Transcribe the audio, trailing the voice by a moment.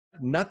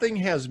nothing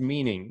has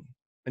meaning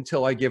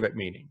until I give it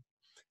meaning.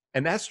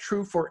 And that's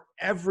true for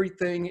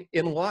everything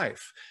in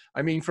life.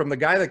 I mean, from the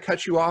guy that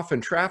cuts you off in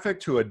traffic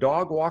to a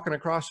dog walking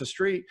across the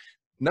street,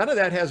 none of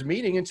that has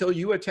meaning until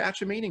you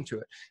attach a meaning to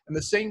it. And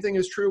the same thing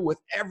is true with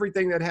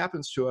everything that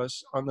happens to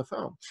us on the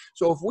phone.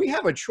 So if we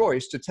have a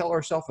choice to tell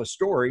ourselves a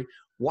story,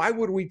 why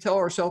would we tell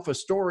ourselves a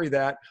story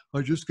that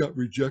I just got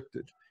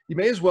rejected? You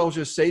may as well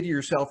just say to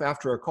yourself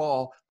after a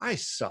call, I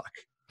suck.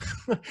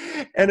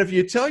 And if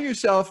you tell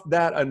yourself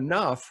that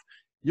enough,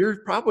 you're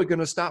probably going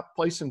to stop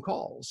placing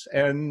calls,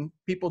 and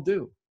people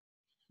do.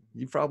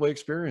 You've probably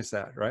experienced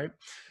that, right?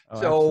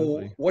 Oh, So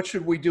absolutely. what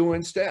should we do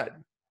instead?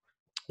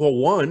 Well,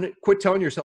 one, quit telling yourself